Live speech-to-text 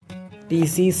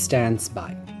TC stands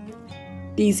by.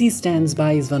 TC stands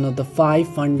by is one of the 5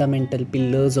 fundamental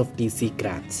pillars of TC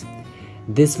Crafts.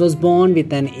 This was born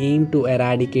with an aim to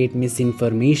eradicate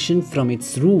misinformation from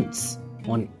its roots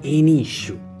on any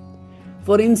issue.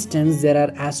 For instance, there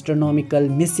are astronomical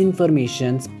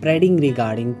misinformation spreading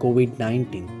regarding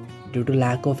COVID-19 due to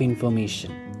lack of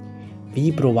information.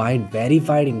 We provide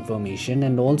verified information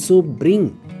and also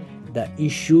bring the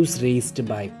issues raised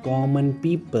by common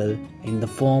people in the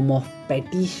form of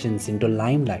petitions into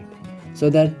limelight so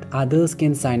that others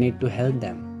can sign it to help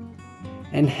them.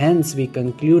 And hence we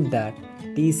conclude that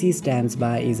TC Stands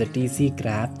By is a TC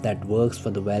craft that works for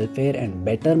the welfare and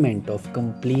betterment of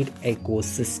complete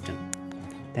ecosystem.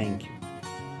 Thank you.